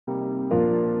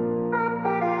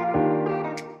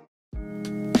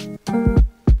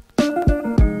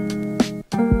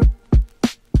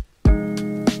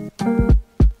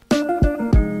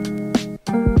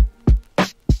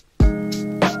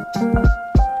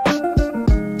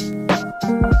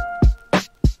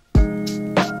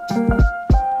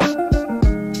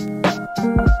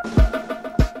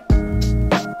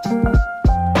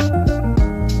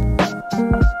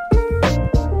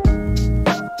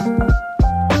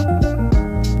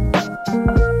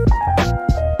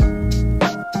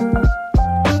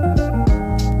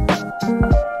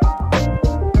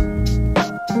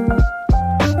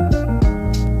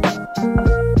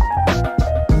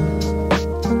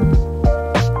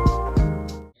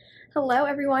Hello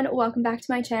everyone, welcome back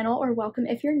to my channel, or welcome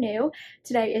if you're new.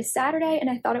 Today is Saturday and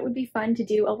I thought it would be fun to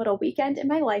do a little weekend in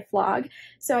my life vlog.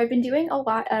 So I've been doing a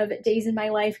lot of days in my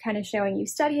life, kind of showing you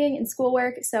studying and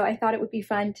schoolwork, so I thought it would be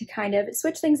fun to kind of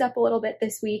switch things up a little bit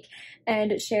this week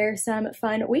and share some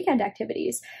fun weekend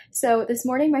activities. So this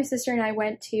morning my sister and I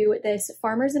went to this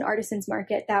farmers and artisans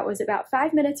market that was about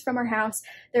 5 minutes from our house.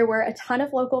 There were a ton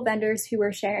of local vendors who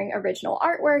were sharing original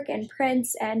artwork and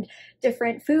prints and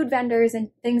different food vendors and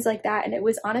things like that, and it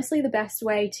was honestly the best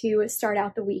way to start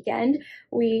out the weekend.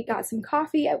 We got some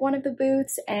coffee at one of the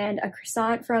booths and a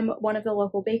croissant from one of the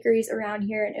local bakeries around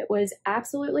here, and it was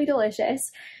absolutely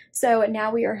delicious. So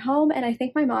now we are home, and I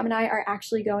think my mom and I are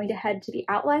actually going to head to the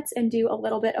outlets and do a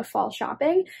little bit of fall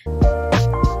shopping.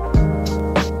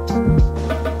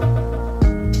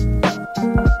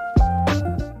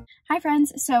 Hi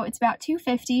friends, so it's about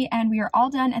 2:50 and we are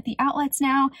all done at the outlets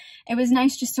now. It was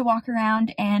nice just to walk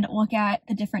around and look at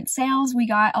the different sales. We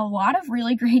got a lot of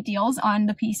really great deals on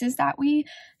the pieces that we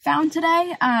found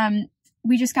today.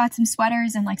 We just got some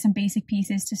sweaters and like some basic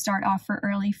pieces to start off for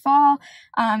early fall,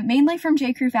 mainly from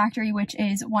J. Crew Factory, which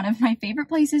is one of my favorite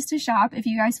places to shop. If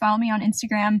you guys follow me on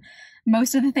Instagram,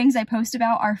 most of the things I post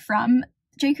about are from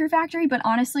J. Crew Factory, but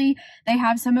honestly, they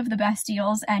have some of the best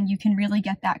deals and you can really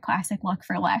get that classic look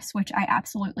for less, which I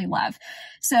absolutely love.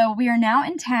 So we are now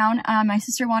in town. My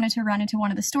sister wanted to run into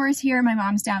one of the stores here. My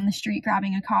mom's down the street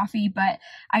grabbing a coffee, but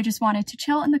I just wanted to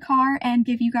chill in the car and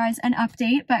give you guys an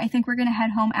update, but I think we're gonna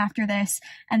head home after this,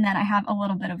 and then I have a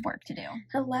little bit of work to do.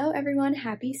 Hello everyone,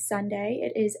 happy Sunday.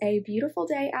 It is a beautiful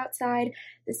day outside.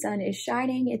 The sun is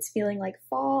shining, it's feeling like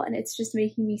fall, and it's just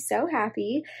making me so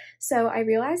happy. So I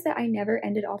realized that I never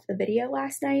ended off the video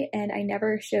last night and I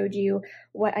never showed you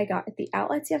what I got at the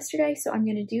outlets yesterday, so I'm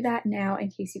going to do that now in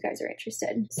case you guys are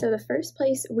interested. So the first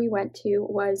place we went to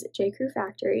was J. Crew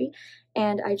Factory,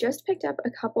 and I just picked up a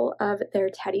couple of their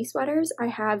teddy sweaters. I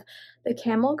have the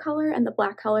camel color and the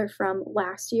black color from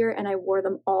last year and I wore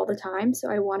them all the time, so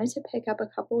I wanted to pick up a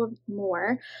couple of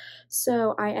more.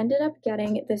 So I ended up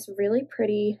getting this really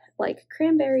pretty like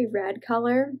cranberry red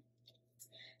color.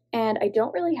 And I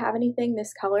don't really have anything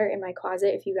this color in my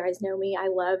closet. If you guys know me, I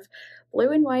love blue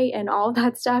and white and all of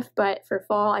that stuff, but for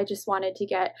fall, I just wanted to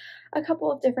get a couple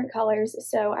of different colors.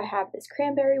 So I have this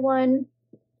cranberry one,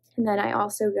 and then I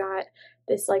also got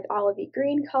this like olivey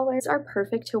green color. These are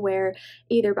perfect to wear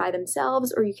either by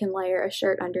themselves, or you can layer a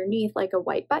shirt underneath like a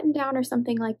white button down or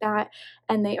something like that,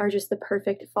 and they are just the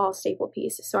perfect fall staple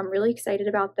piece. So I'm really excited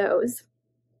about those.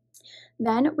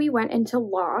 Then we went into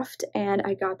Loft and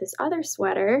I got this other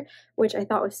sweater, which I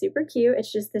thought was super cute.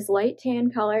 It's just this light tan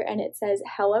color and it says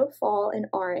Hello Fall in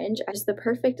orange. It's the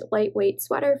perfect lightweight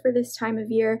sweater for this time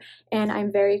of year, and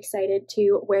I'm very excited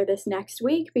to wear this next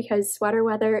week because sweater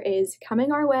weather is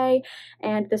coming our way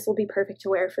and this will be perfect to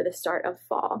wear for the start of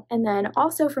fall. And then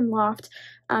also from Loft,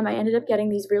 I ended up getting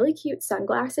these really cute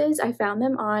sunglasses. I found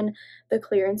them on the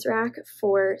clearance rack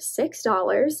for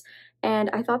 $6.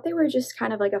 And I thought they were just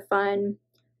kind of like a fun,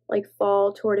 like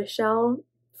fall tortoiseshell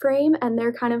frame, and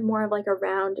they're kind of more of like a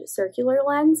round circular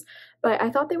lens, but I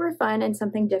thought they were fun and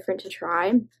something different to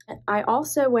try. I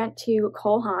also went to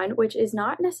Cole Haan, which is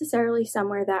not necessarily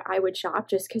somewhere that I would shop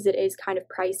just because it is kind of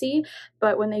pricey,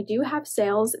 but when they do have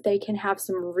sales, they can have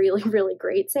some really, really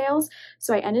great sales.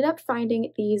 So I ended up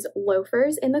finding these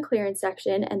loafers in the clearance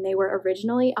section, and they were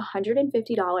originally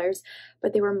 $150,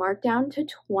 but they were marked down to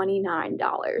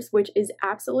 $29, which is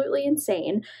absolutely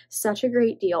insane. Such a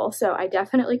great deal, so I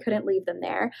definitely couldn't leave them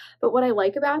there. But what I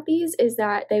like about these is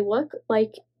that they look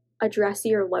like a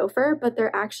dressier loafer, but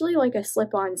they're actually like a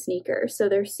slip-on sneaker. So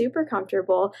they're super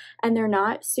comfortable and they're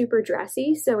not super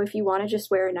dressy. So if you want to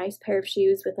just wear a nice pair of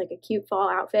shoes with like a cute fall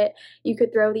outfit, you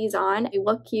could throw these on. They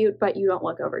look cute, but you don't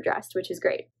look overdressed, which is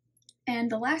great.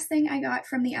 And the last thing I got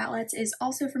from the outlets is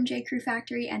also from J. Crew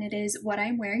Factory, and it is what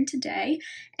I'm wearing today.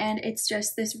 And it's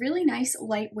just this really nice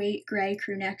lightweight gray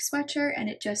crew neck sweatshirt, and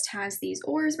it just has these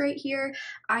oars right here.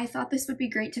 I thought this would be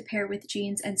great to pair with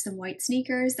jeans and some white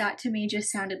sneakers. That to me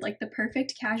just sounded like the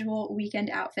perfect casual weekend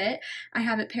outfit. I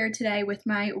have it paired today with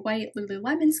my white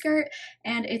Lululemon skirt,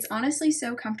 and it's honestly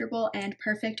so comfortable and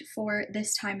perfect for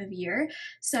this time of year.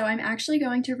 So I'm actually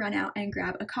going to run out and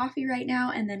grab a coffee right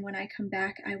now, and then when I come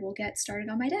back, I will get started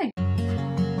on my day.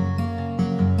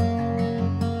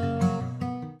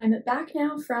 I'm back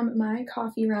now from my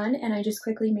coffee run, and I just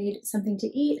quickly made something to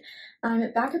eat.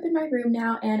 I'm back up in my room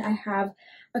now, and I have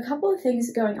a couple of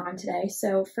things going on today.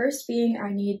 So first being,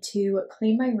 I need to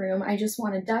clean my room. I just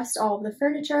want to dust all of the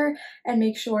furniture and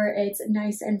make sure it's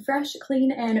nice and fresh,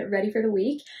 clean, and ready for the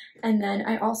week. And then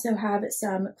I also have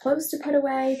some clothes to put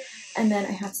away, and then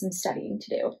I have some studying to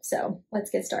do. So let's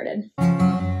get started.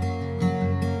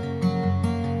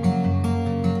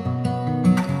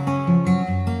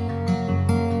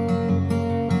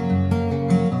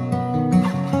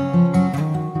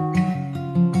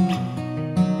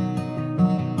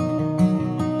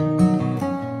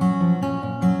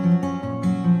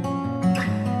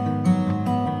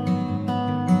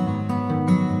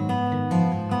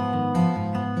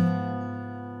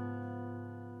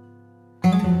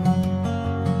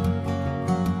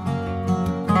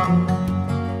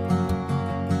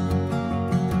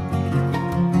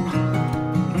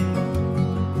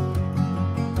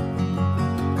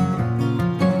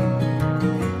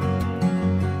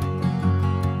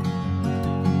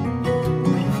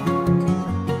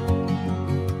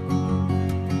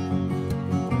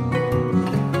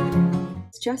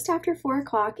 just after 4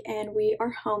 o'clock and we are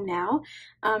home now.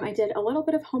 I did a little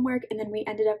bit of homework and then we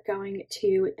ended up going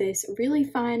to this really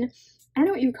fun, I don't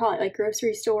know what you would call it, like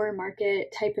grocery store,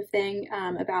 market type of thing,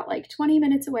 about like 20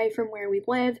 minutes away from where we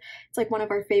live. It's like one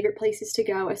of our favorite places to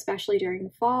go, especially during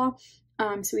the fall.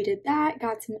 So we did that,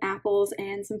 got some apples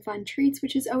and some fun treats,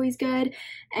 which is always good.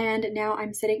 And now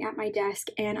I'm sitting at my desk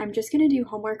and I'm just going to do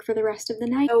homework for the rest of the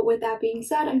night. So with that being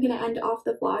said, I'm going to end off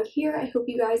the vlog here. I hope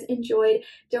you guys enjoyed.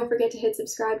 Don't forget to hit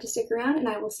subscribe to stick around, and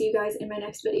I will see you guys in my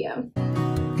next video.